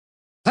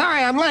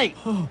I'm late.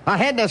 I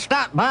had to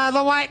stop by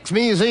the Wax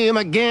Museum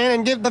again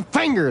and give the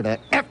finger to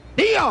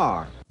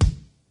FDR.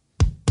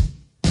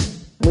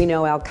 We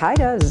know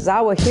Al-Qaeda,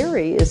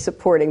 Zawahiri, is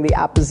supporting the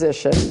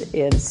opposition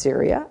in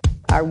Syria.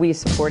 Are we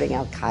supporting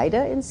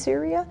Al-Qaeda in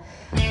Syria?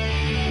 Well,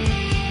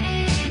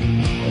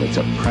 it's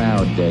a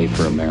proud day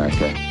for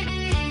America.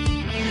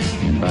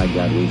 And by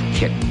God, we've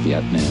kicked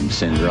Vietnam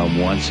syndrome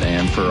once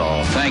and for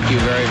all. Thank you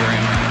very, very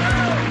much.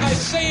 I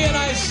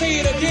say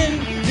it again,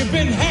 you've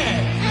been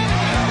had.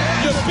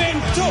 You've been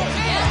took.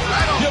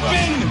 You've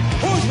been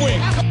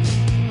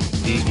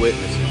hoodwinked. These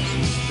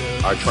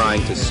witnesses are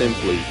trying to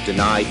simply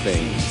deny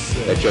things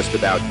that just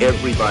about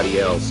everybody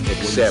else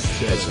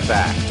accepts as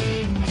fact.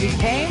 He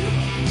came,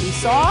 he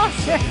saw,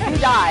 he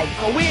died.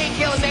 Well, we ain't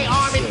killing their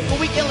army, but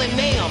we killing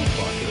them.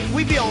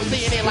 We be on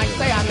CNN like,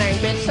 say our name,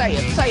 bitch,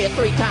 say it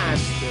 3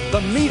 times.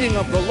 The meeting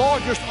of the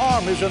largest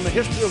armies in the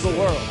history of the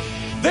world.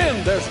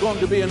 Then there's going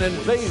to be an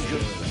invasion.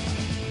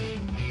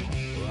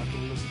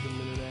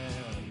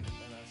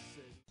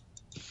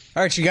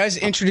 All right, you guys,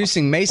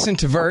 introducing Mason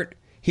Tvert.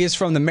 He is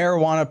from the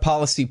Marijuana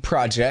Policy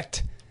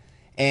Project.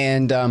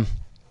 And,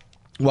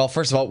 well,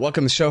 first of all,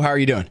 welcome to the show. How are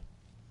you doing?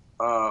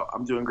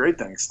 I'm doing great,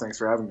 thanks. Thanks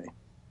for having me.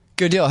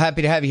 Good deal.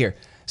 Happy to have you here.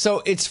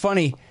 So it's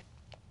funny.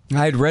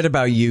 I had read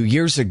about you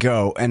years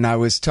ago, and I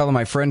was telling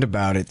my friend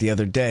about it the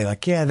other day.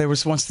 Like, yeah, there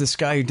was once this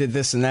guy who did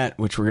this and that,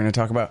 which we're going to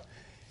talk about.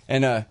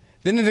 And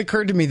then it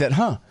occurred to me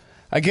that,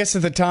 I guess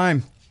at the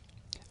time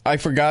I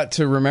forgot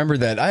to remember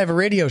that I have a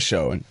radio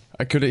show, and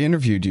I could have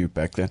interviewed you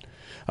back then.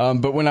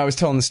 But when I was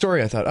telling the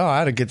story, I thought, I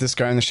had to get this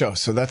guy on the show.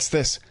 So that's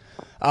this.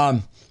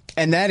 And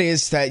that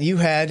is that you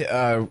had,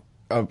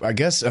 I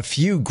guess, a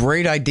few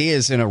great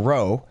ideas in a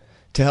row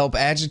to help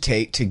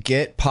agitate to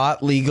get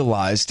pot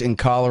legalized in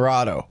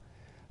Colorado.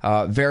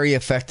 Very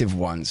effective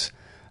ones.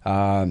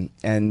 And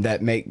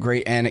that make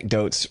great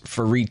anecdotes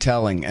for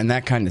retelling and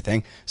that kind of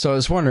thing. So I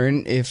was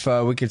wondering if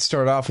we could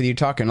start off with you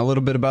talking a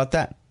little bit about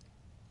that.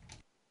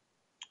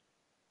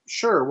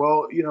 Sure.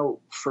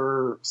 Well,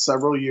 for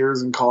several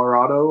years in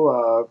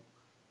Colorado,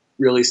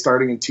 really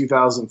starting in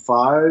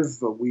 2005,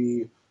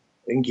 we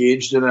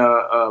engaged in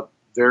a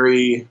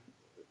very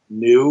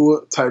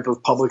new type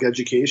of public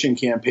education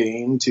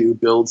campaign to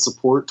build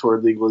support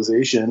toward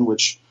legalization,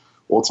 which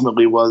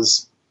ultimately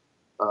was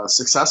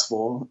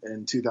successful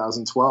in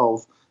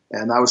 2012.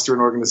 And that was through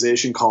an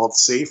organization called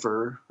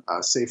Safer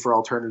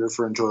Alternative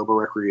for Enjoyable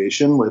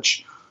Recreation,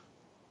 which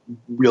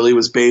really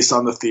was based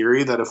on the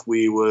theory that if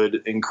we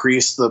would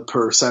increase the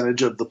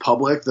percentage of the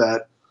public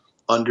that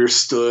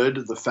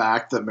understood the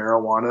fact that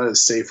marijuana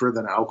is safer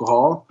than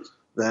alcohol,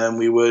 then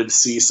we would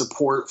see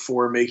support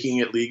for making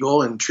it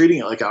legal and treating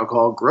it like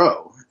alcohol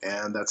grow.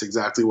 And that's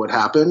exactly what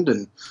happened.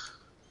 And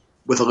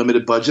with a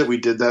limited budget, we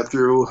did that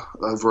through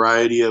a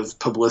variety of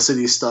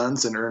publicity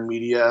stunts and earned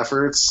media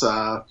efforts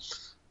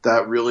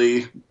that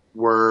really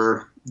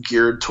were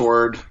geared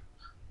toward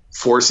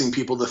forcing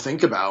people to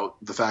think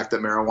about the fact that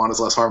marijuana is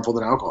less harmful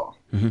than alcohol.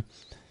 Mm-hmm.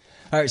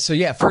 All right. So,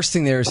 yeah, first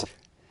thing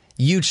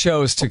you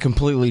chose to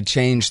completely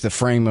change the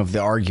frame of the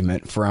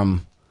argument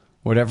from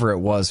whatever it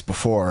was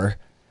before,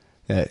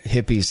 that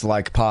hippies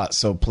like pot,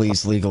 so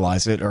please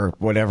legalize it, or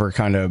whatever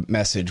kind of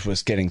message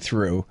was getting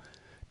through,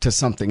 to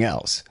something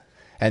else.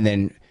 And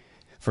then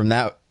from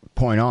that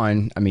point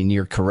on, I mean,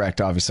 you're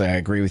correct. Obviously, I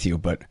agree with you,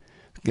 but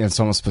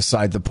it's almost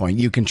beside the point.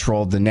 You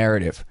controlled the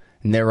narrative,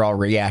 and they're all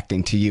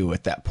reacting to you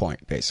at that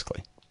point,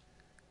 basically.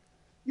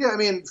 Yeah, I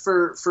mean,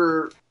 for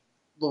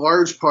the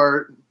large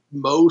part,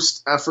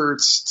 most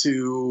efforts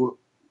to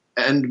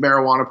end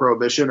marijuana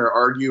prohibition or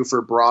argue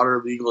for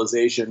broader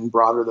legalization,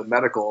 broader than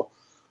medical,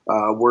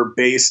 were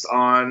based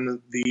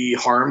on the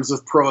harms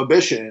of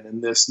prohibition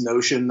and this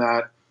notion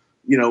that,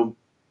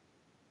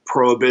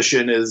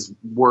 prohibition is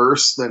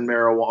worse than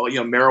marijuana.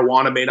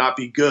 Marijuana may not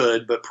be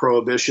good, but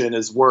prohibition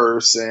is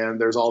worse, and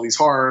there's all these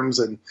harms,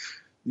 and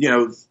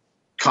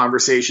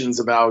conversations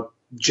about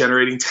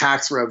generating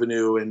tax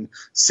revenue and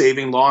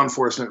saving law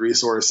enforcement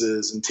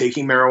resources and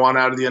taking marijuana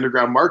out of the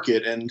underground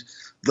market. And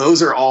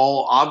those are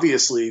all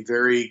obviously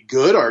very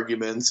good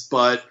arguments,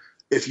 but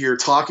if you're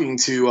talking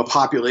to a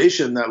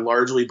population that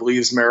largely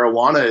believes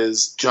marijuana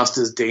is just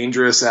as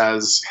dangerous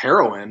as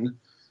heroin,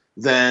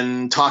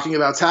 then talking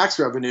about tax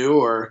revenue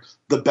or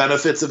the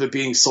benefits of it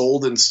being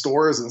sold in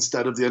stores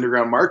instead of the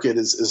underground market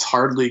is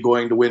hardly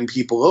going to win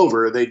people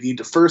over. They need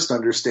to first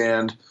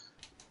understand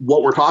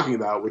what we're talking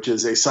about, which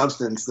is a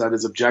substance that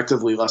is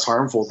objectively less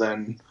harmful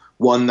than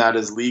one that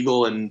is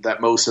legal and that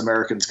most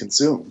Americans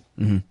consume.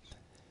 Mm-hmm. All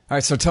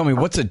right, so tell me,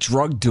 what's a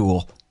drug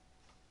duel?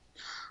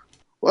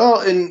 Well,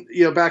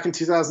 back in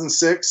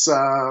 2006,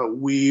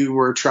 we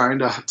were trying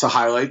to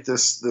highlight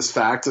this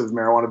fact of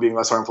marijuana being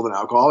less harmful than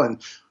alcohol.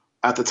 And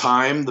at the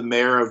time, the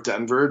mayor of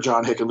Denver,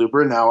 John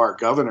Hickenlooper, now our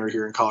governor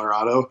here in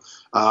Colorado,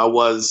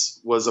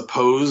 was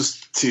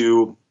opposed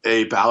to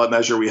a ballot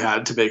measure we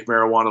had to make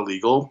marijuana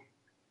legal.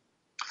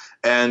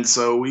 And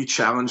so we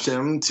challenged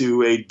him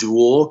to a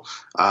duel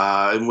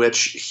in which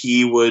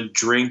he would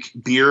drink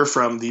beer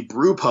from the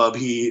brew pub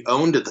he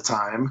owned at the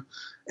time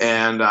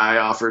and I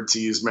offered to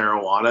use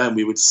marijuana, and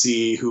we would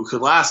see who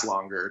could last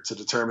longer to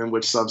determine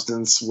which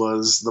substance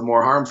was the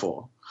more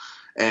harmful.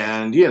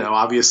 And,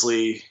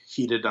 obviously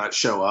he did not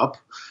show up,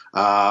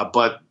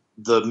 but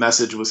the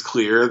message was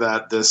clear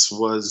that this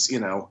was,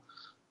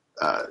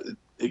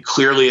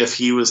 clearly if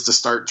he was to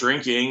start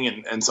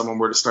drinking and someone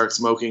were to start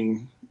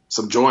smoking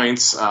some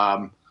joints,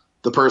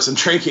 the person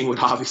drinking would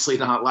obviously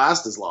not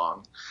last as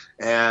long.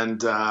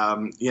 And,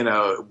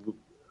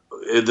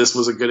 this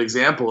was a good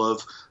example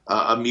of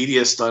a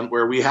media stunt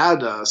where we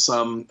had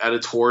some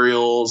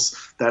editorials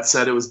that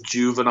said it was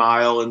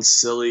juvenile and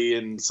silly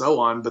and so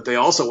on, but they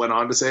also went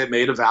on to say it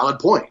made a valid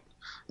point.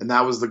 And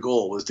that was the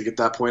goal, was to get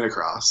that point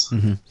across.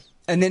 Mm-hmm.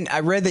 And then I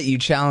read that you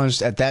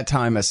challenged at that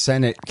time a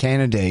Senate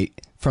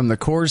candidate from the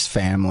Coors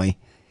family.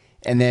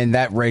 And then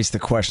that raised the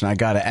question I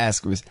got to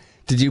ask was,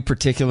 did you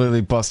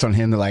particularly bust on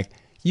him? They're like,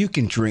 you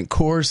can drink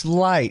Coors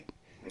Light,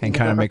 and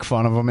kind of make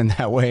fun of him in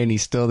that way, and he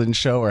still didn't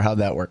show, or how'd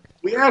that work?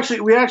 We actually,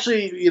 it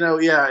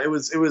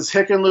was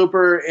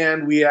Hickenlooper,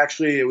 and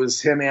it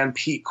was him and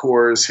Pete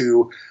Coors,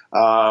 who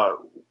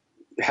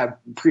had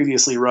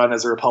previously run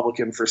as a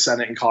Republican for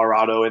Senate in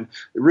Colorado. And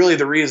really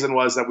the reason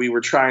was that we were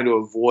trying to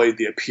avoid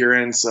the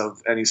appearance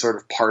of any sort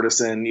of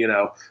partisan,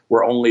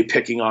 we're only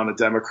picking on a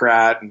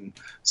Democrat. And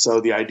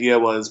so the idea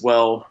was,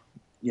 well,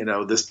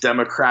 this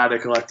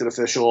Democratic elected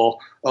official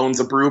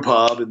owns a brew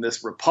pub, and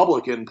this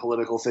Republican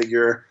political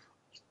figure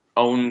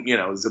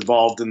is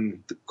involved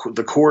in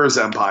the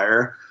Coors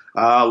empire.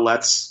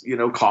 Let's,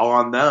 call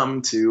on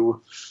them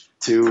to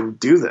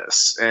do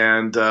this.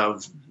 And,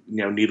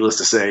 needless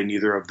to say,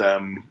 neither of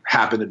them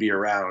happened to be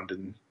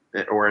around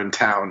or in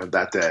town at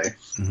that day.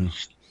 Mm-hmm.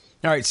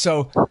 All right.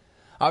 So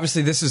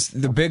obviously this is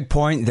the big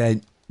point,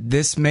 that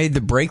this made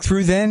the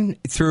breakthrough then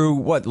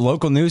through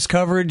local news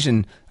coverage.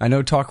 And I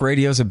know talk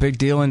radio is a big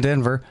deal in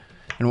Denver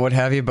and what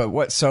have you,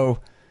 but so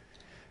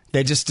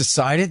they just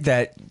decided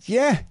that,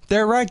 yeah,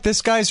 they're right.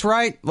 This guy's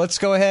right. Let's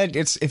go ahead.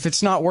 If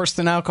it's not worse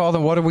than alcohol,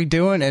 then what are we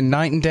doing? And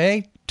night and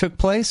day took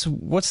place.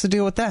 What's the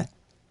deal with that?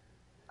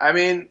 I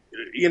mean,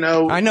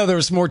 I know there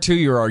was more to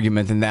your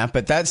argument than that,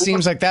 but that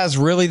seems like that was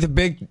really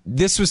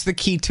this was the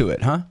key to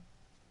it, huh?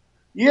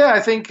 Yeah, I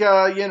think,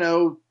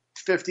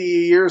 50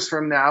 years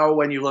from now,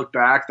 when you look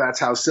back, that's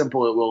how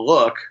simple it will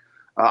look.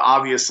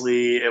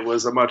 Obviously, it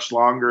was a much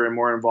longer and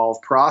more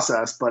involved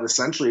process, but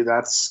essentially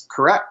that's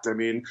correct. I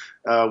mean,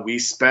 we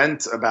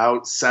spent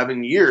about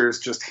 7 years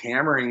just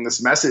hammering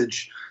this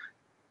message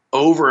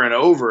over and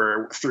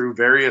over through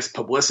various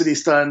publicity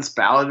stunts,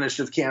 ballot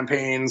initiative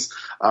campaigns,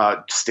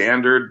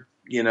 standard,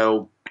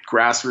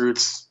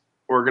 grassroots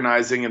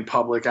organizing and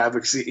public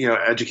advocacy,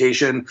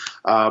 education.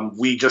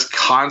 We just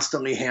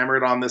constantly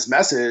hammered on this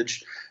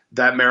message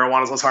that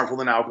marijuana is less harmful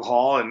than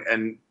alcohol,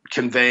 and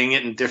conveying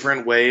it in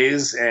different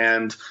ways,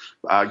 and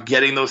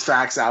getting those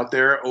facts out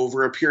there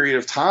over a period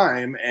of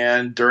time.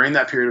 And during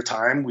that period of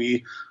time,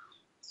 we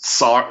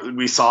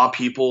saw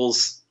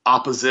people's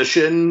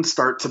opposition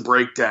start to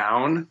break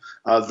down.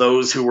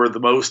 Those who were the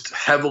most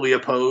heavily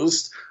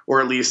opposed, or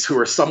at least who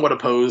were somewhat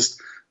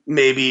opposed,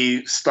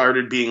 maybe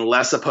started being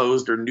less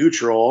opposed or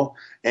neutral.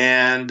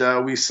 And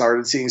we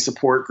started seeing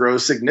support grow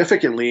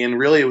significantly. And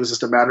really, it was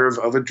just a matter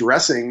of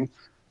addressing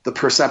the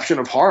perception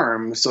of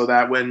harm, so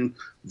that when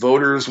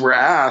voters were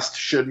asked,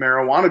 should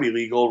marijuana be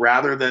legal,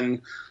 rather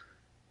than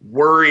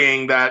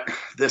worrying that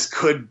this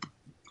could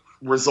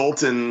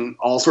result in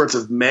all sorts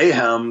of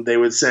mayhem, they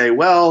would say,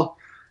 well,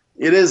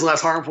 it is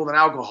less harmful than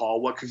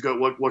alcohol. What could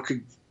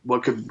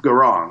go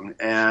wrong?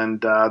 And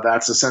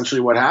that's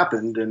essentially what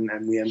happened.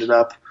 And we ended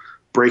up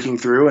breaking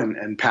through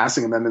and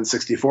passing Amendment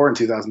 64 in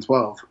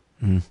 2012.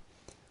 Mm.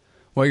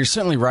 Well, you're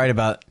certainly right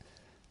about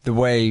the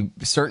way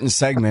certain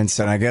segments,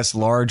 and I guess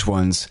large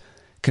ones,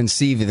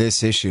 conceive of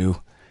this issue.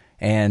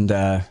 And,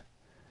 I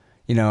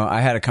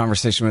had a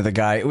conversation with a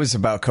guy. It was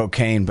about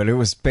cocaine, but it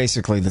was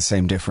basically the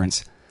same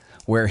difference,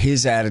 where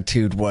his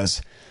attitude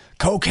was,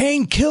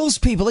 cocaine kills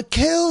people. It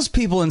kills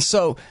people. And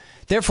so,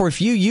 therefore,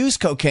 if you use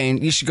cocaine,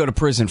 you should go to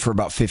prison for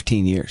about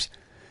 15 years.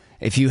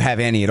 If you have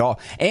any at all.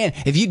 And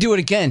if you do it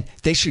again,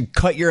 they should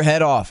cut your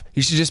head off.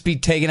 You should just be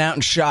taken out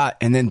and shot.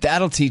 And then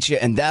that'll teach you.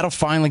 And that'll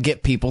finally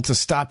get people to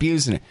stop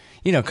using it.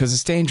 Because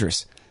it's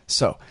dangerous.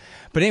 So,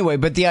 but anyway,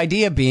 the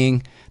idea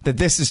being that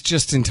this is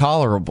just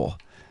intolerable.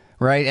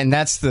 Right. And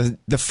that's the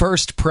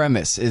first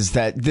premise, is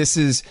that this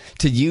is,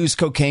 to use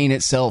cocaine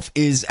itself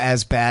is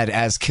as bad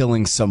as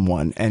killing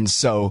someone. And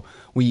so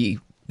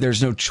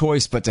there's no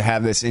choice but to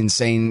have this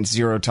insane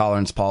zero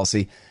tolerance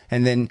policy.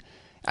 And then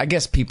I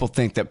guess people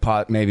think that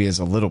pot maybe is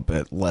a little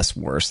bit less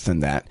worse than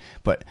that.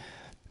 But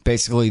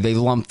basically they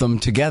lump them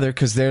together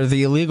because they're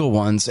the illegal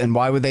ones. And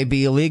why would they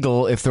be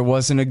illegal if there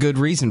wasn't a good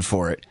reason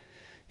for it?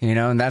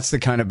 And that's the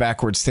kind of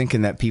backwards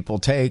thinking that people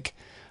take.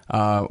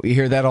 We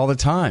hear that all the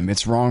time.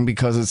 It's wrong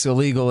because it's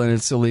illegal, and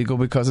it's illegal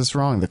because it's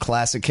wrong. The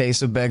classic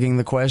case of begging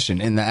the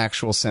question, in the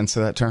actual sense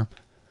of that term,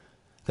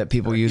 that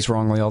people use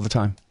wrongly all the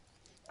time.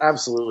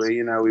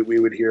 Absolutely. We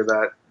would hear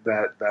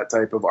that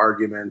type of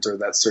argument, or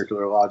that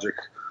circular logic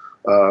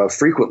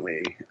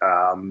frequently.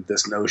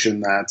 This notion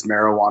that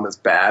marijuana is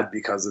bad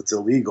because it's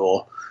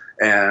illegal.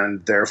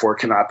 and therefore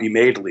cannot be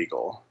made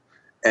legal.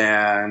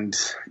 And,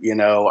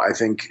 I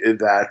think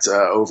that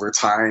over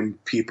time,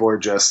 people are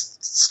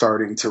just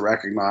starting to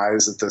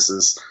recognize that this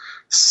is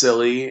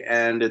silly.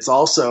 And it's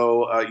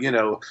also,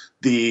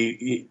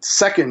 the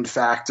second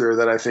factor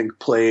that I think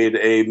played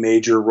a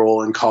major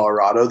role in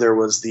Colorado. There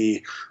was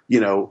the,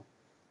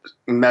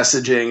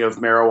 messaging of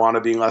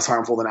marijuana being less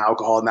harmful than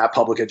alcohol, and that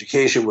public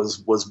education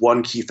was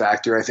one key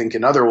factor. I think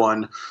another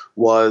one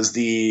was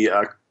the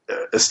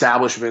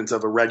establishment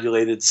of a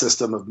regulated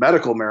system of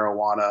medical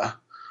marijuana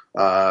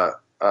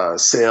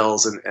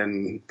sales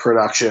and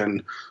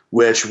production,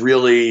 which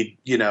really,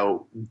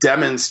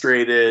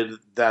 demonstrated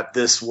that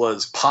this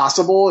was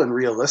possible and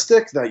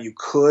realistic, that you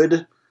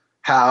could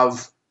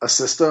have a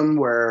system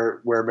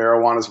where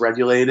marijuana is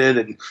regulated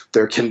and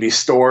there can be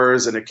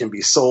stores and it can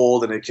be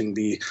sold and it can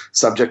be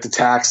subject to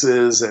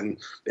taxes and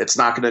it's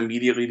not going to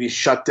immediately be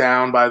shut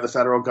down by the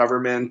federal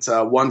government.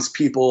 Once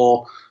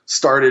people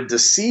started to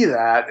see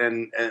that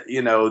and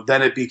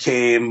then it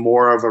became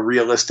more of a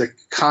realistic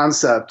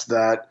concept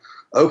that,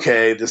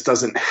 okay, this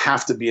doesn't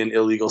have to be an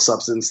illegal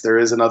substance. There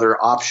is another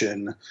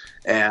option.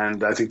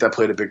 And I think that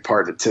played a big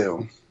part in it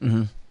too.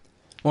 Mm-hmm.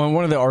 Well, in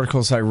one of the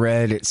articles I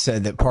read, it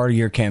said that part of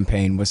your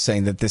campaign was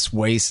saying that this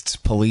wastes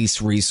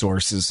police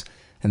resources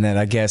and that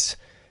I guess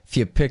if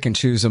you pick and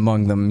choose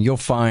among them, you'll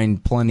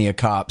find plenty of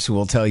cops who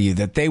will tell you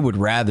that they would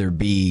rather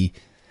be,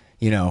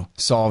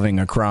 solving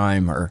a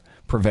crime or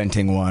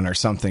preventing one or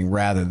something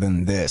rather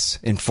than this,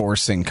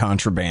 enforcing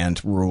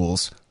contraband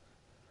rules.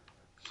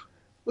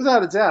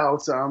 Without a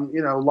doubt,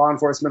 law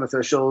enforcement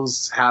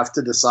officials have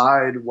to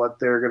decide what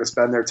they're going to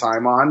spend their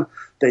time on.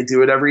 They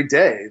do it every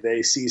day.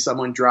 They see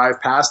someone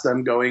drive past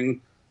them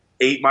going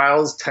 8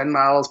 miles, 10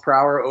 miles per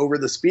hour over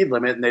the speed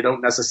limit, and they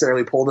don't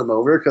necessarily pull them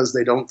over because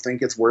they don't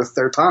think it's worth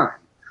their time.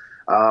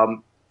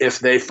 If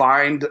they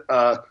find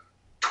a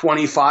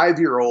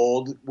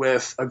 25-year-old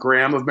with a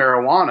gram of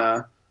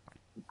marijuana,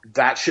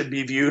 that should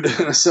be viewed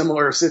in a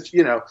similar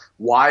situation.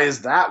 Why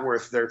is that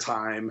worth their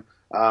time?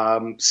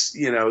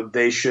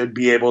 They should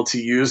be able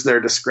to use their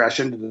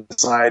discretion to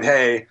decide,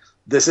 hey,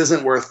 this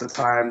isn't worth the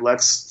time.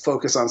 Let's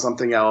focus on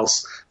something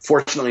else.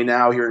 Fortunately,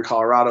 now here in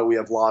Colorado, we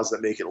have laws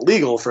that make it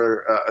legal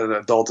for an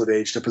adult of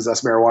age to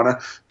possess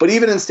marijuana. But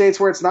even in states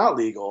where it's not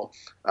legal,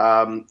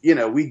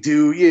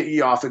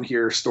 you often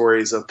hear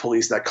stories of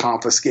police that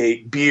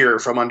confiscate beer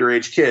from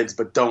underage kids,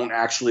 but don't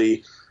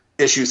actually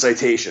issue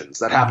citations.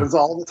 That happens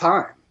all the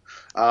time.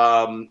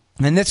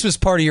 And this was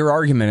part of your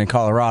argument in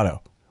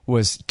Colorado,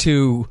 was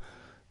to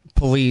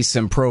police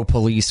and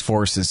pro-police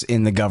forces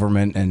in the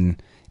government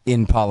and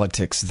in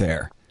politics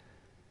there.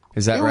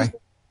 Is that right?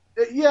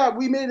 Yeah,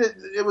 we made it.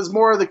 It was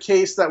more of the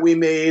case that we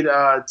made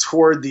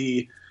toward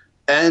the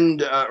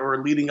end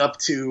or leading up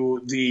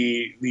to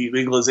the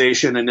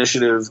legalization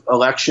initiative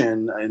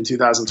election in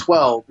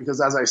 2012, because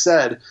as I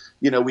said,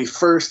 we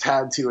first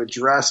had to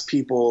address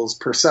people's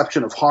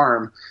perception of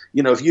harm.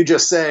 If you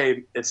just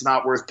say it's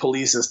not worth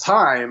police's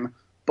time,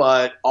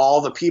 but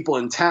all the people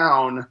in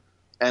town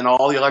and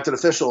all the elected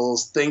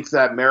officials think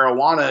that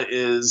marijuana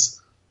is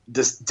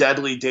this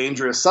deadly,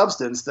 dangerous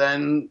substance,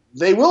 then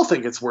they will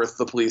think it's worth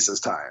the police's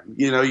time.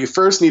 You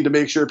first need to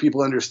make sure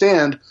people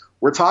understand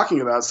we're talking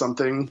about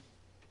something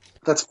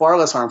that's far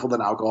less harmful than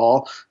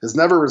alcohol, has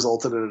never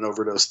resulted in an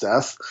overdose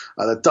death,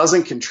 that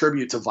doesn't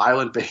contribute to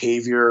violent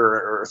behavior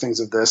or things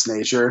of this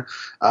nature.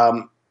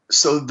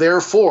 So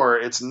therefore,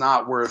 it's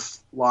not worth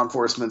law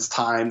enforcement's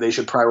time. They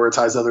should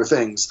prioritize other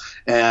things.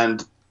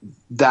 And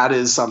that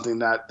is something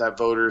that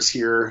voters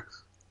here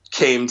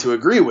came to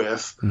agree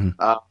with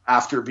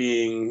after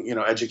being,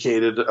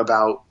 educated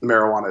about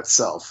marijuana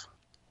itself.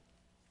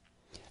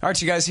 All right,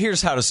 you guys,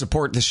 here's how to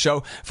support this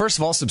show. First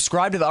of all,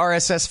 subscribe to the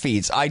RSS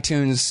feeds,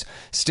 iTunes,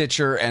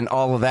 Stitcher, and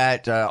all of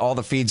that. All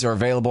the feeds are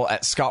available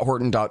at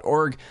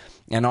scotthorton.org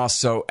and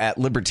also at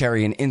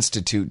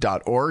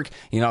libertarianinstitute.org.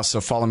 You can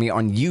also follow me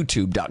on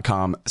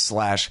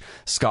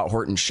youtube.com/Scott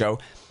Horton Show.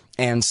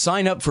 And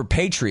sign up for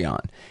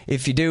Patreon.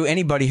 If you do,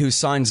 anybody who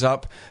signs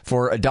up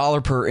for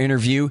 $1 per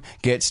interview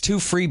gets 2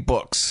 free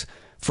books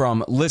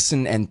from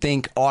Listen and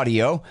Think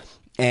Audio.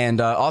 And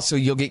also,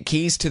 you'll get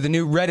keys to the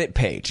new Reddit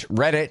page,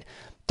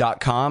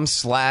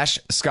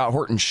 reddit.com/Scott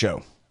Horton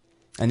Show.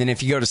 And then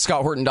if you go to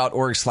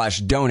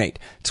scotthorton.org/donate,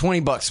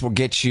 $20 will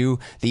get you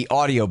the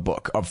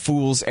audiobook of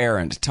Fool's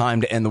Errand,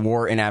 Time to End the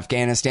War in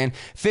Afghanistan.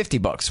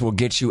 $50 will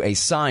get you a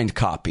signed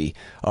copy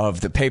of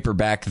the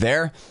paperback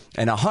there.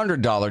 And a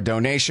 $100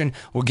 donation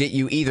will get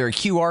you either a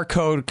QR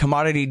code,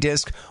 commodity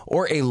disc,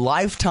 or a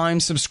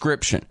lifetime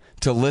subscription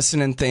to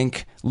Listen and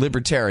Think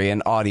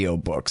Libertarian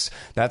audiobooks.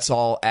 That's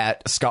all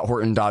at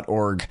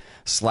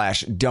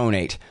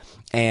scotthorton.org/donate.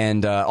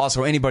 And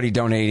also anybody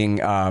donating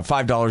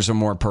 $5 or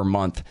more per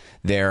month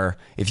there.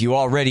 If you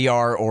already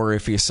are, or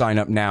if you sign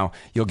up now,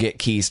 you'll get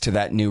keys to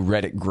that new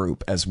Reddit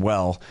group as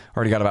well.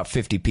 Already got about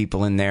 50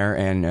 people in there,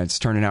 and it's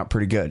turning out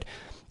pretty good.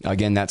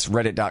 Again, that's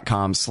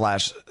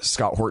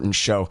reddit.com/Scott Horton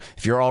Show.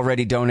 If you're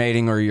already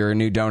donating or you're a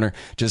new donor,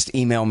 just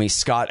email me,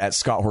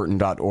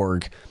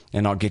 scott@scotthorton.org,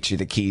 and I'll get you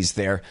the keys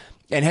there.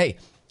 And hey,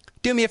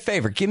 do me a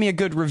favor. Give me a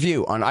good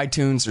review on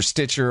iTunes or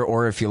Stitcher,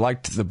 or if you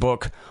liked the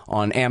book,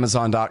 on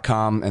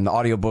Amazon.com. And the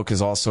audiobook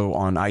is also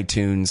on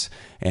iTunes,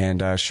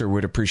 and sure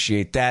would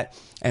appreciate that.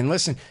 And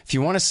listen, if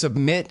you want to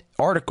submit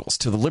articles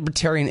to the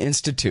Libertarian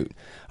Institute,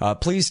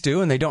 please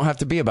do, and they don't have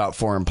to be about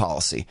foreign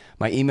policy.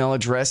 My email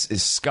address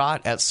is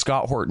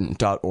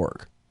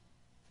scott@scotthorton.org.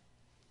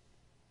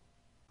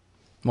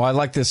 Well, I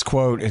like this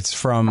quote. It's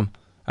from,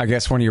 I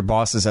guess, one of your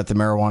bosses at the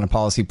Marijuana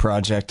Policy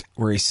Project,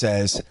 where he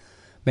says,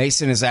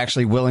 Mason is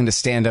actually willing to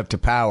stand up to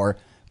power,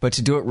 but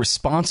to do it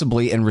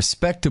responsibly and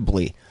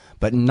respectably,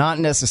 but not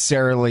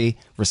necessarily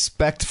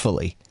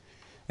respectfully.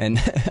 And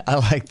I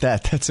like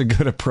that. That's a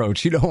good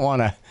approach. You don't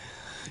want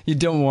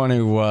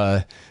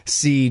to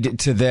cede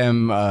to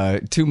them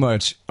too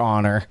much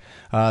honor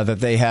that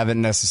they haven't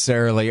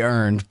necessarily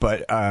earned,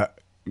 but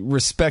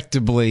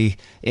respectably,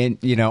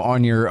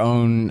 on your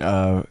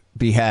own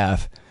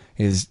behalf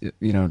is,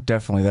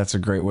 definitely that's a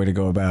great way to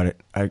go about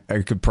it. I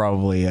could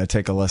probably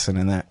take a lesson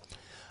in that.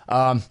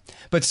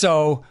 But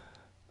so,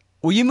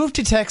 will you move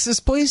to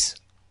Texas, please?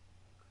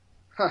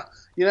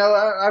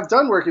 I've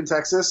done work in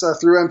Texas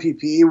through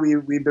MPP.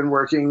 We've been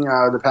working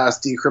to pass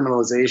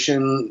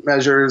decriminalization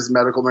measures,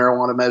 medical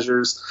marijuana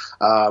measures.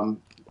 I'm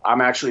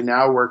actually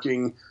now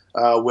working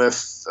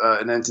with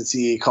an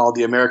entity called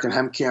the American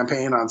Hemp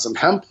Campaign on some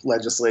hemp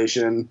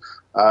legislation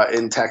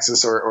in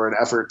Texas, or an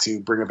effort to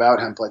bring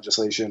about hemp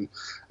legislation.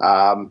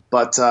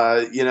 But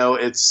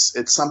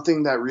it's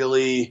something that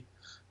really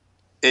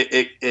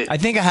I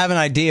think I have an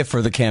idea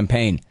for the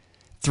campaign.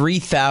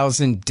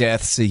 3,000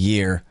 deaths a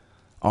year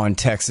on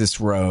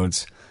Texas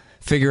roads.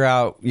 Figure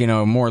out,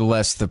 more or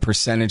less the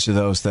percentage of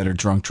those that are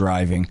drunk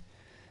driving,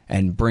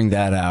 and bring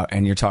that out.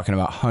 And you're talking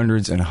about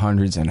hundreds and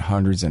hundreds and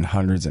hundreds and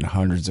hundreds and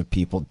hundreds of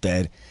people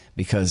dead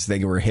because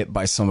they were hit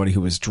by somebody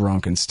who was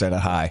drunk instead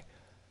of high,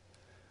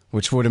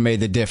 which would have made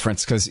the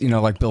difference. Because,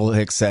 like Bill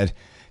Hicks said,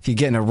 if you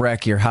get in a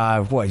wreck, you're high.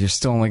 What? You're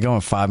still only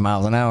going 5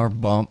 miles an hour.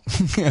 Bump.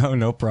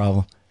 No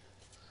problem.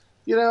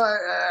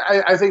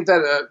 I think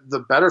that the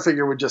better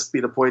figure would just be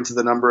to point to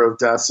the number of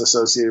deaths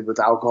associated with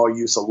alcohol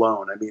use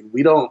alone. I mean,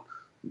 we don't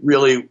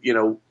really,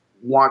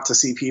 want to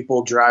see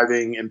people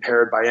driving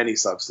impaired by any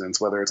substance,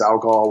 whether it's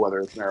alcohol, whether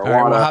it's marijuana. All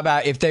right, well, how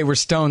about if they were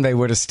stoned, they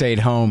would have stayed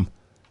home?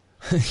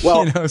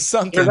 Well,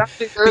 something.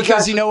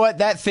 Because you know what?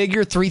 That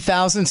figure,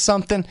 3,000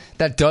 something,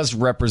 that does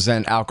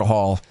represent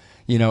alcohol,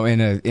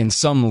 in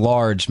some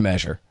large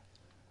measure.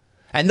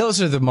 And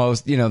those are the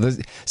most,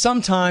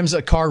 sometimes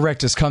a car wreck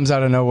just comes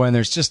out of nowhere and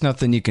there's just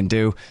nothing you can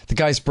do. The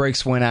guy's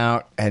brakes went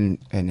out and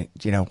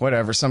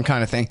whatever, some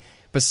kind of thing.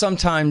 But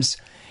sometimes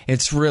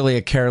it's really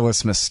a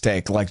careless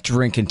mistake, like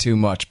drinking too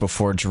much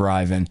before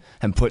driving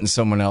and putting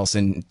someone else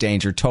in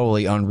danger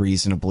totally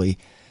unreasonably,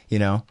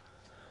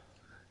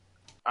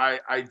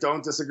 I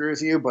don't disagree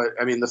with you, but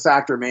I mean, the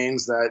fact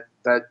remains that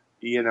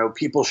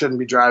people shouldn't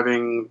be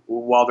driving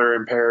while they're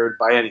impaired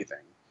by anything.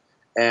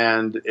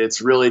 And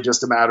it's really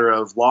just a matter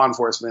of law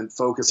enforcement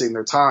focusing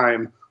their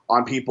time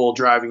on people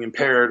driving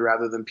impaired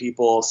rather than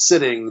people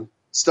sitting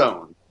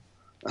stoned.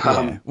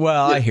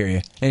 I hear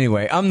you.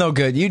 Anyway, I'm no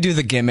good. You do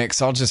the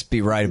gimmicks. I'll just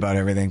be right about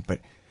everything.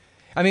 But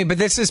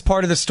this is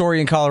part of the story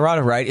in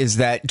Colorado, right? Is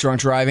that drunk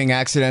driving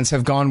accidents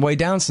have gone way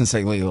down since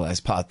they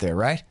legalized pot there,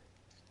 right?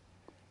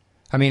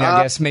 I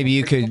guess maybe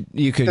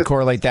you could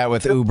correlate that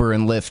with Uber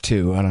and Lyft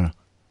too. I don't know.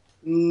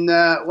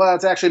 Nah, well,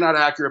 it's actually not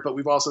accurate, but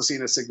we've also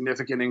seen a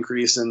significant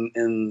increase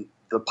in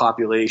the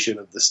population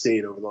of the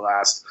state over the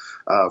last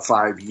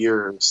 5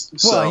 years.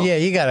 Well, yeah,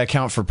 you got to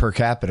account for per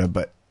capita,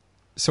 but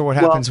so what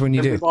happens when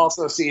you do? We've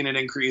also seen an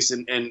increase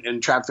in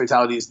traffic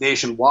fatalities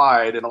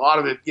nationwide, and a lot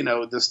of it,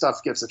 this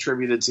stuff gets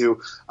attributed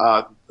to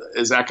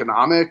is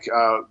economic.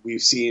 We've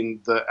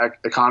seen the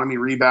economy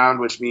rebound,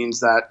 which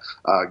means that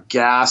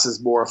gas is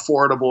more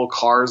affordable,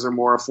 cars are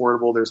more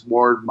affordable, there's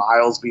more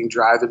miles being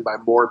driven by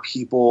more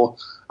people.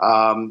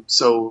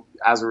 So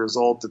as a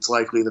result, it's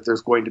likely that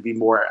there's going to be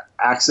more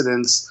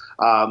accidents.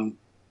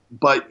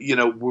 But,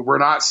 we're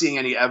not seeing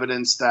any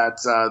evidence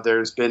that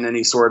there's been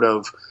any sort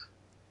of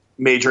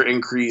major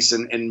increase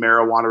in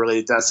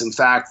marijuana-related deaths. In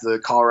fact, the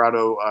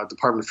Colorado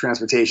Department of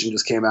Transportation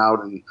just came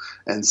out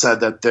and said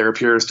that there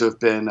appears to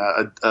have been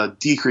a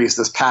decrease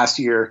this past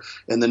year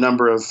in the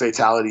number of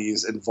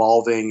fatalities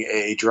involving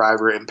a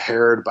driver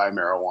impaired by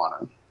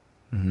marijuana.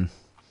 Mm-hmm.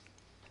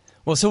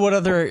 Well, so what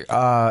other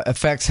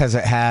effects has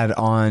it had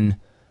on,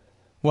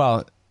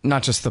 well,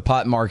 not just the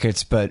pot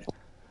markets, but,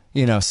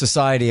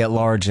 society at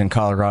large in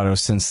Colorado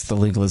since the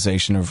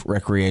legalization of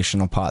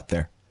recreational pot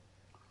there?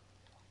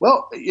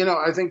 Well,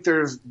 I think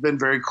there's been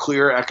very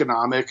clear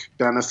economic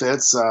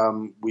benefits.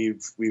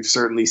 We've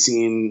certainly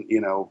seen,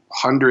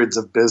 hundreds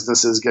of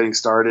businesses getting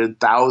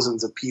started,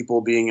 thousands of people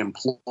being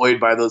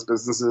employed by those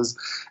businesses,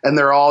 and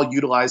they're all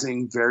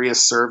utilizing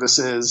various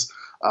services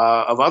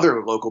of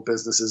other local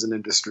businesses and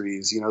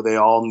industries. They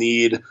all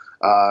need,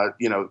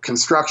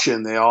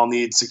 construction. They all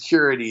need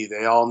security.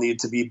 They all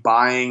need to be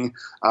buying,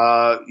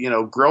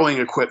 growing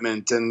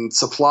equipment and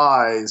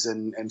supplies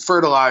and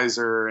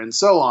fertilizer and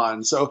so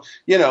on. So,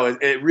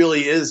 it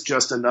really is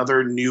just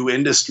another new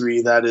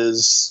industry that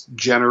is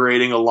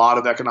generating a lot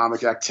of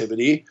economic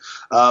activity.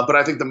 But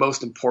I think the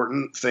most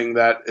important thing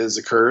that has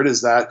occurred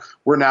is that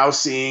we're now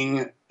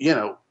seeing,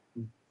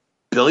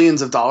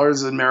 billions of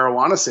dollars in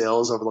marijuana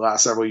sales over the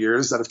last several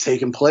years that have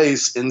taken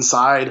place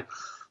inside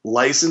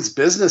licensed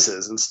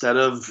businesses instead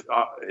of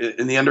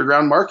in the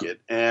underground market.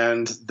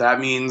 And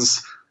that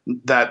means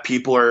that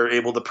people are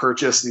able to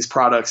purchase these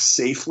products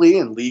safely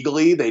and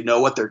legally. They know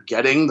what they're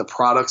getting. The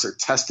products are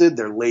tested,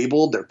 they're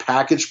labeled, they're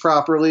packaged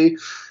properly,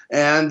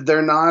 and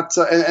they're not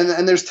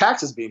and there's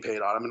taxes being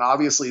paid on them. And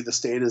obviously the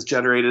state has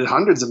generated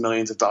hundreds of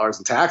millions of dollars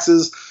in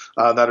taxes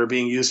that are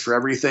being used for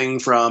everything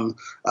from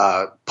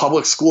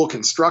public school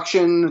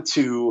construction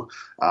to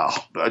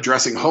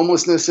addressing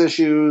homelessness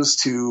issues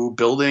to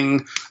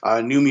building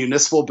new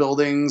municipal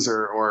buildings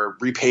or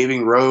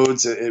repaving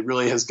roads. It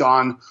really has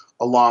gone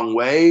a long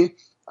way.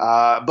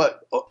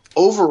 But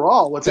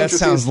overall, what's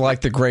interesting— That sounds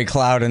like the gray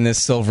cloud in this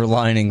silver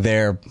lining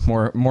there.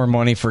 More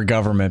money for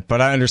government.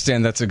 But I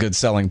understand that's a good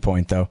selling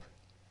point, though.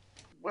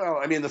 Well,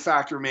 I mean, the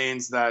fact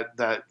remains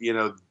that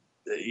you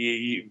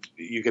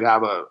could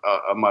have a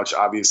much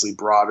obviously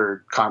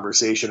broader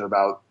conversation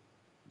about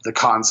the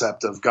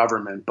concept of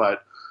government,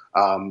 but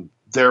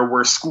there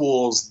were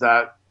schools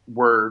that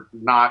were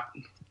not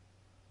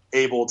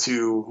able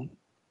to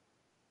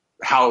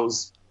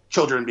house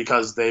children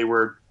because they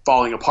were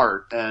falling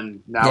apart,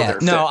 and now they're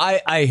fit. No,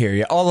 I hear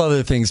you. All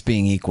other things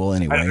being equal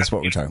anyway is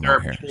what we're talking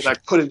about here. There are people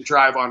that couldn't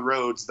drive on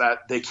roads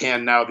that they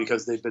can now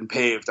because they've been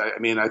paved. I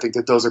mean, I think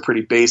that those are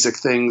pretty basic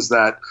things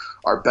that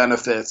are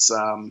benefits.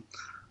 But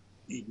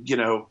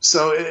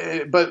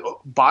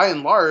by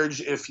and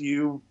large, if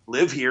you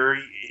live here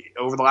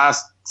over the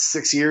last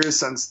 6 years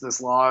since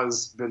this law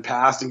has been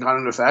passed and gone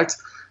into effect,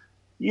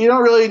 you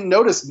don't really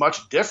notice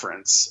much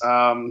difference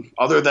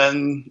other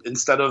than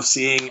instead of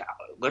seeing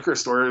liquor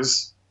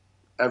stores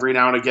every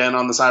now and again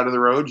on the side of the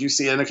road, you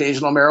see an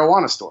occasional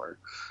marijuana store.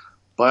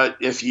 But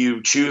if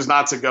you choose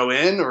not to go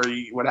in or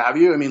what have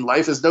you, I mean,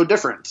 life is no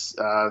different.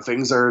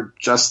 Things are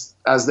just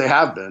as they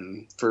have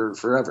been for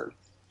forever.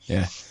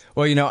 Yeah.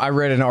 Well, I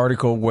read an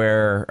article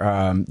where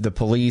the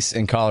police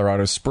in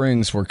Colorado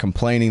Springs were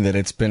complaining that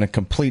it's been a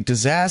complete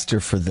disaster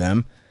for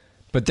them.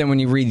 But then when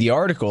you read the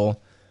article,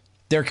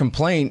 their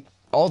complaint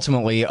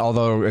ultimately,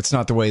 although it's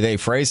not the way they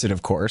phrase it,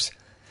 of course,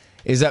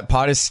 is that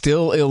pot is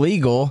still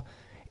illegal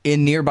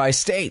in nearby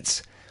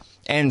states.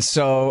 And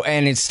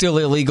it's still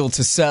illegal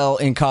to sell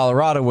in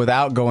Colorado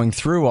without going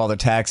through all the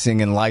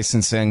taxing and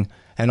licensing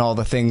and all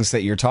the things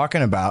that you're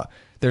talking about.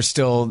 There's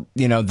still,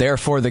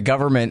 therefore the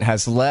government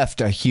has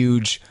left a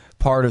huge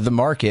part of the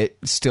market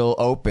still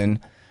open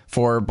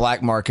for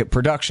black market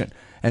production.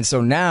 And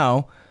so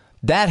now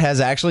that has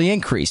actually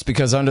increased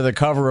because under the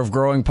cover of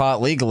growing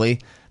pot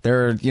legally,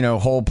 there are,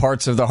 whole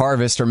parts of the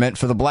harvest are meant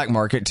for the black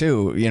market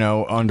too,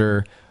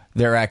 under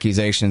their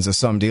accusations of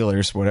some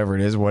dealers, whatever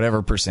it is,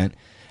 whatever percent.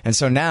 And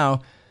so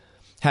now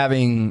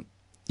having,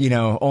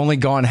 only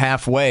gone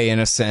halfway in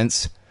a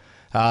sense,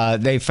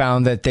 they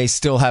found that they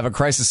still have a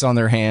crisis on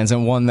their hands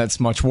and one that's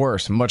much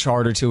worse, much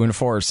harder to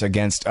enforce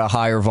against a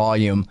higher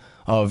volume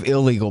of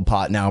illegal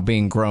pot now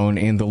being grown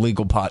in the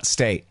legal pot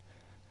state.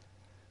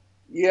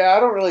 Yeah, I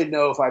don't really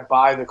know if I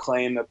buy the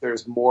claim that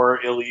there's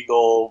more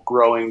illegal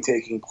growing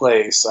taking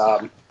place.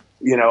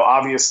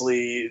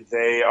 Obviously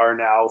they are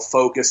now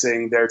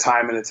focusing their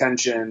time and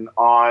attention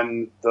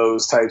on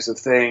those types of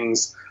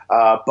things.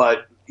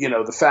 But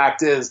the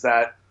fact is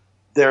that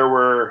there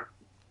were,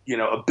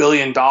 $1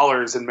 billion in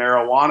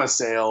marijuana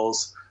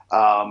sales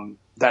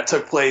that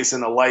took place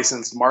in a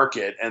licensed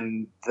market.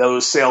 And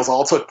those sales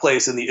all took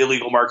place in the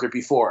illegal market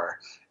before.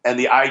 And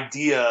the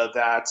idea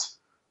that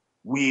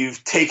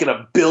we've taken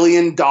 $1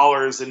 billion in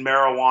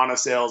marijuana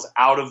sales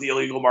out of the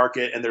illegal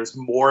market and there's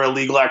more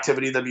illegal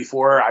activity than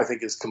before, I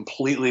think is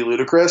completely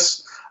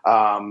ludicrous.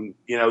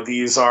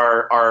 These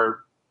are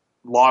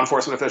law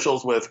enforcement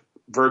officials with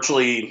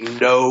virtually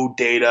no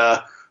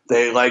data.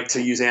 They like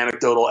to use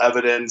anecdotal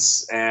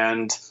evidence,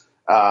 and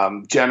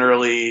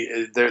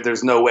generally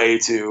there's no way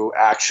to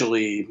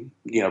actually,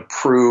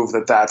 prove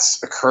that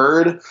that's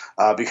occurred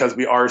because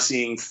we are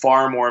seeing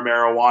far more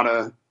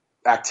marijuana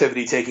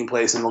activity taking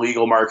place in the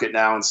legal market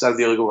now instead of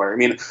the illegal market.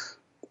 I mean,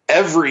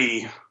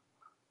 every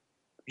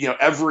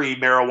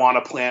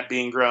marijuana plant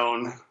being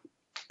grown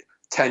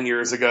 10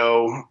 years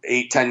ago,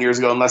 10 years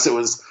ago, unless it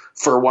was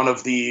for one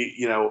of the,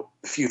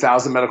 few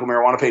thousand medical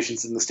marijuana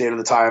patients in the state at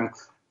the time,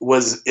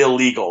 was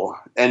illegal.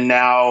 And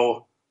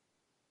now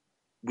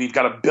we've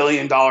got $1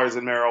 billion in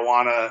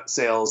marijuana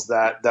sales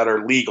that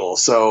are legal.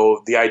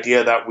 So the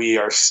idea that we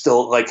are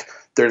still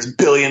there's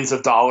billions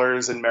of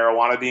dollars in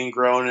marijuana being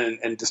grown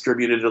and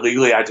distributed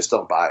illegally, I just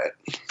don't buy it.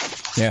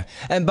 Yeah.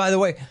 And by the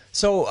way,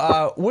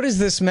 so what has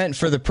this meant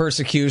for the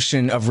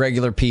persecution of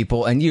regular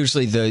people and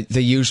usually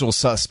the usual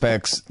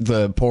suspects,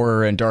 the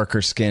poorer and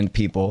darker skinned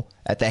people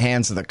at the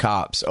hands of the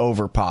cops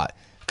over pot?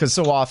 Because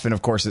so often,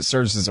 of course, it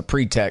serves as a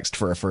pretext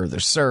for a further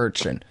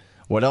search and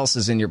what else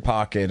is in your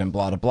pocket and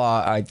blah, blah,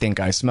 blah. I think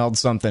I smelled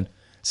something.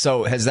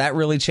 So has that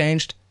really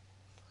changed?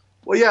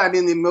 Well, yeah, I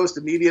mean, the most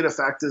immediate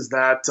effect is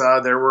that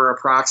there were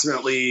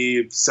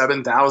approximately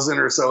 7,000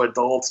 or so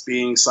adults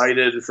being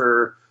cited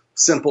for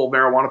simple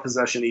marijuana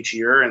possession each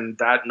year, and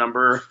that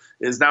number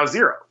is now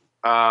 0.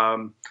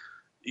 And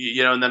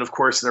then, of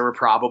course, there were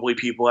probably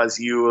people, as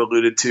you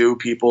alluded to,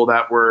 people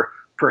that were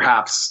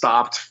perhaps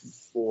stopped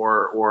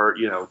or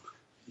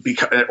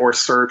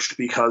searched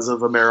because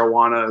of a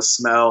marijuana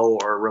smell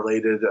or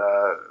related,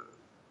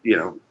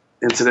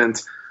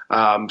 incident.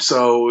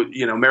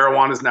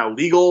 Marijuana is now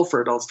legal for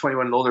adults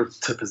 21 and older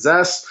to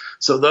possess.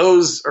 So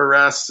those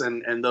arrests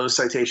and those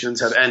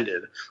citations have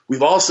ended.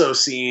 We've also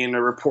seen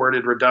a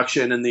reported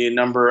reduction in the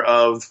number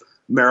of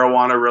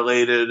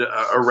marijuana-related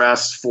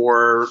arrests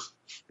for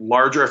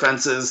larger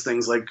offenses,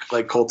 things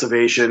like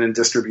cultivation and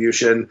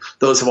distribution.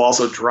 Those have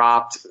also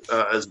dropped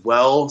as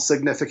well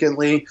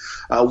significantly.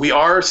 We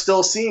are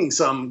still seeing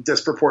some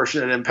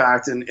disproportionate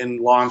impact in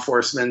law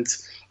enforcement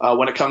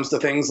when it comes to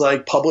things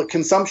like public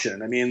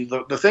consumption. I mean,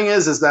 the thing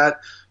is that,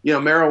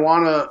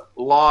 marijuana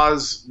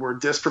laws were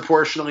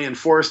disproportionately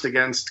enforced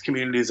against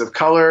communities of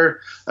color,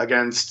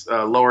 against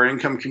lower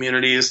income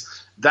communities.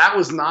 That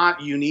was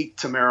not unique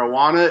to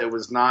marijuana. It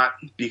was not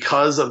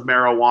because of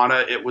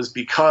marijuana. It was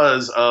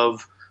because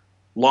of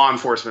law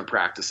enforcement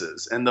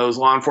practices. And those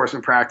law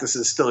enforcement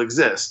practices still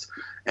exist.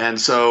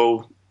 And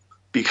so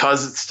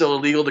because it's still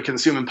illegal to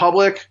consume in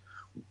public,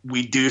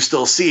 we do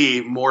still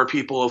see more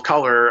people of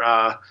color,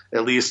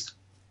 at least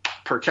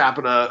per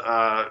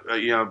capita,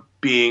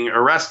 being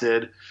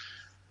arrested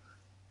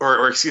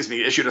or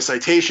issued a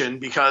citation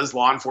because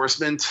law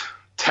enforcement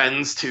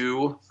tends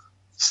to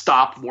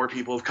stop more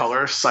people of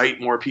color, cite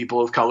more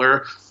people of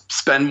color,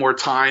 spend more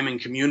time in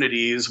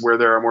communities where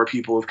there are more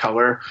people of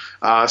color.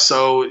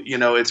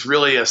 It's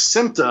really a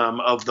symptom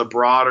of the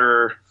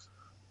broader,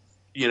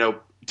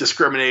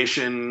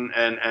 discrimination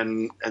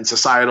and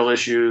societal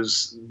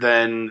issues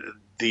than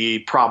the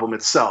problem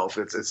itself.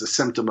 It's a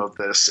symptom of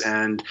this.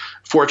 And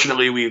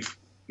fortunately, we've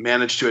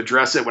managed to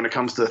address it when it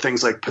comes to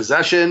things like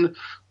possession,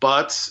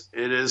 but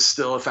it is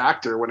still a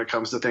factor when it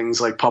comes to things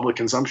like public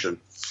consumption.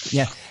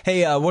 Yeah.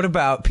 Hey, what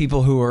about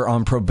people who are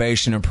on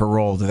probation or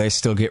parole? Do they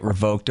still get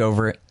revoked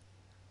over it?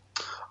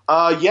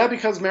 Yeah,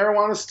 because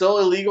marijuana is still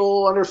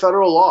illegal under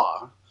federal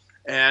law.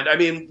 And I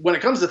mean, when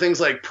it comes to things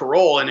like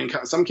parole and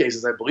in some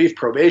cases, I believe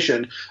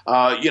probation,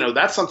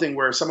 that's something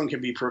where someone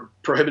can be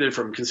prohibited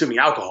from consuming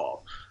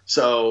alcohol.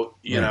 So,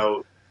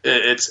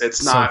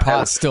 it's not. So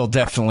pot's still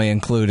definitely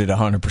included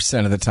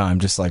 100% of the time,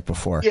 just like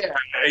before. Yeah,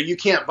 you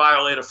can't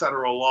violate a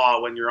federal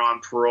law when you're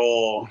on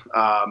parole.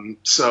 And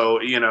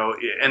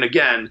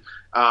again,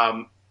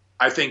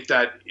 I think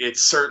that it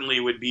certainly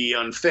would be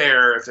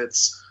unfair if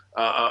it's,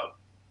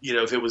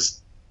 if it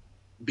was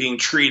being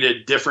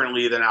treated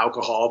differently than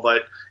alcohol.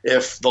 But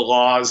if the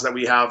laws that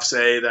we have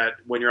say that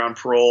when you're on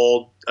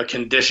parole, a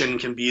condition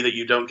can be that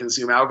you don't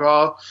consume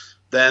alcohol,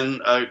 then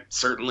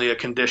certainly a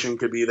condition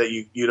could be that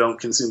you don't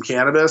consume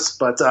cannabis.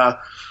 But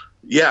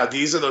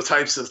these are the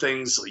types of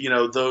things,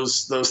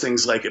 those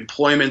things like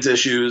employment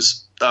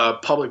issues,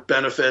 public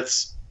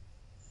benefits,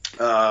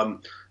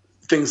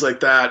 things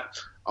like that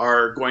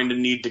are going to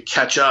need to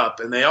catch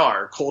up, and they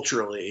are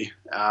culturally.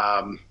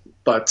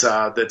 But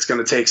that's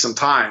going to take some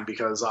time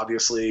because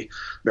obviously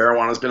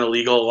marijuana has been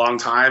illegal a long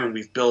time, and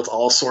we've built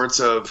all sorts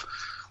of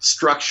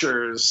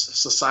structures,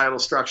 societal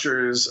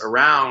structures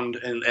around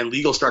and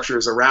legal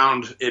structures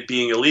around it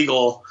being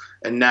illegal.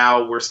 And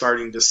now we're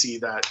starting to see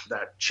that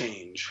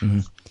change. Mm-hmm.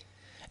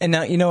 And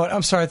now, you know what?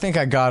 I'm sorry. I think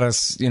I got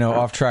us,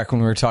 off track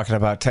when we were talking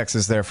about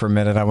Texas there for a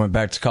minute. I went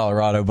back to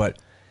Colorado. But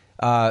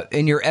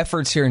in your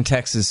efforts here in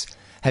Texas,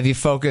 have you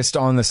focused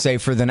on the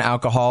safer than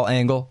alcohol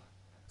angle?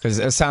 Because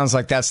it sounds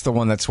like that's the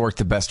one that's worked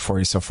the best for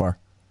you so far.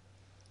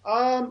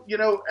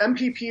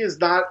 MPP is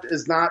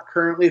not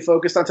currently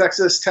focused on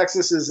Texas.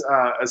 Texas is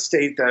a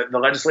state that the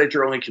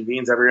legislature only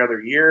convenes every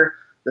other year.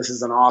 This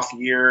is an off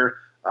year.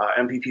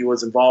 MPP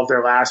was involved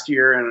there last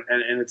year,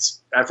 and its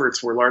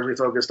efforts were largely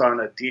focused on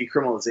a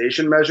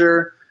decriminalization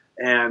measure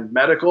and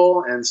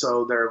medical, and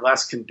so they're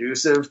less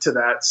conducive to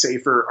that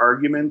safer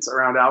argument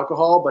around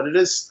alcohol. But it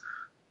is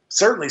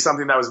certainly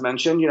something that was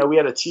mentioned. We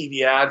had a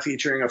TV ad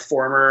featuring a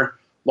former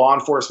law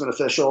enforcement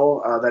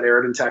official that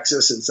aired in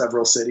Texas in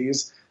several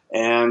cities.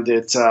 And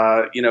it,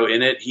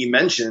 in it, he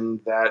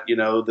mentioned that,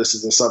 this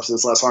is a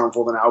substance less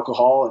harmful than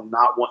alcohol, and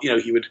not one,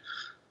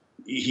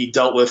 he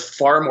dealt with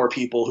far more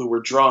people who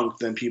were drunk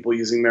than people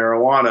using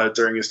marijuana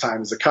during his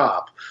time as a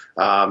cop.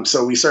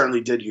 So we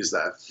certainly did use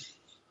that.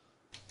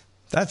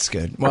 That's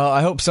good. Well,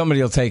 I hope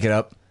somebody will take it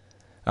up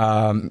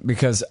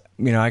because,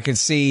 I can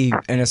see,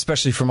 and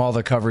especially from all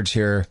the coverage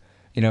here,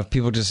 if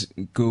people just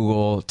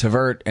Google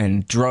Tvert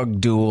and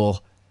drug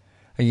duel,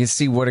 You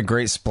see what a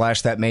great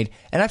splash that made.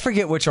 And I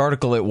forget which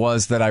article it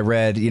was that I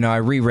read. You know, I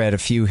reread a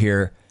few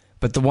here,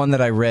 but the one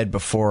that I read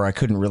before I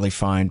couldn't really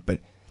find. But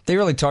they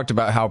really talked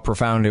about how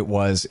profound it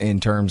was in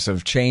terms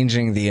of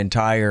changing the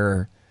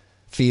entire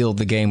field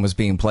the game was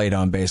being played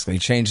on, basically.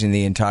 Changing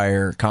the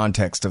entire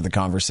context of the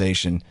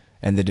conversation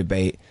and the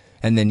debate.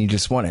 And then you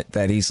just won it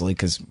that easily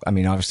because, I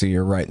mean, obviously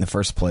you're right in the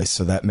first place,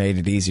 so that made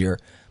it easier.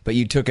 But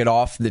you took it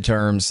off the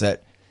terms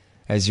that,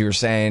 as you were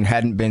saying,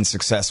 hadn't been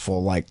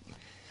successful, like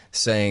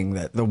saying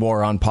that the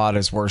war on pot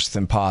is worse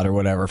than pot or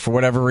whatever. For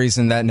whatever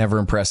reason, that never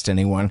impressed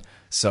anyone.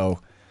 So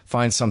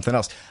find something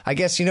else. I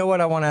guess, you know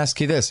what, I want to ask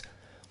you this.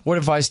 What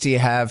advice do you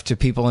have to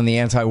people in the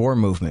anti-war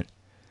movement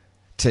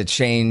to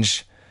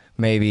change,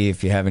 maybe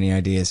if you have any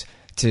ideas,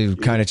 to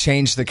kind of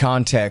change the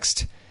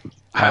context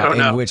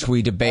in which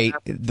we debate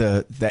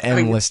the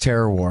endless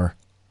terror war?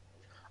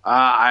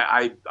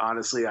 I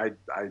honestly, I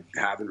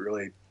haven't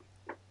really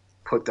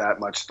put that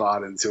much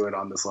thought into it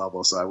on this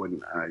level, so I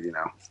wouldn't, you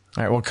know.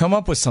 All right, well, come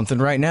up with something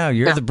right now.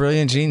 You're the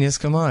brilliant genius.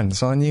 Come on,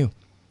 it's on you.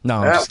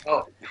 No,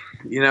 well,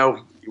 you know,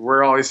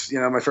 we're always,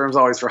 you know, my firm's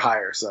always for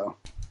hire, so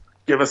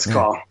give us a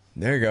call.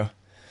 There you go.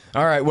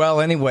 All right,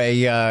 well, anyway,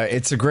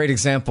 it's a great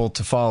example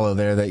to follow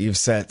there that you've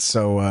set,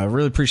 so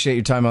really appreciate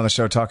your time on the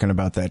show talking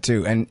about that,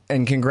 too,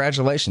 and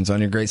congratulations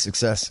on your great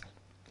success.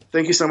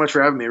 Thank you so much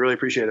for having me. I really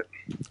appreciate it.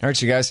 All right,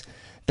 you guys,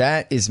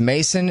 that is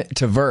Mason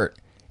Tvert.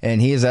 And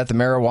he is at the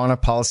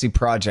Marijuana Policy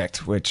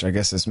Project, which I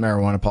guess is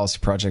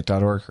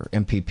marijuanapolicyproject.org or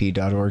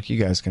mpp.org. You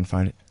guys can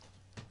find it.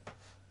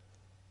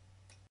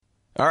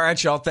 All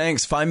right, y'all.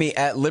 Thanks. Find me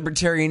at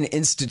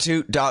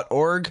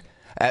libertarianinstitute.org,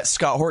 at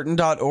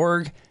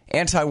scotthorton.org,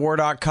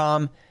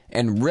 antiwar.com,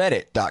 and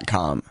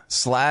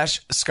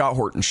reddit.com/Scott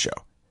Horton Show.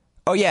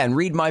 Oh, yeah, and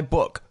read my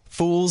book,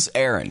 Fool's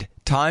Errand,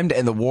 Time to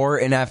End the War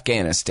in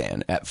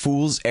Afghanistan, at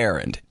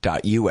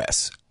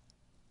foolserrand.us.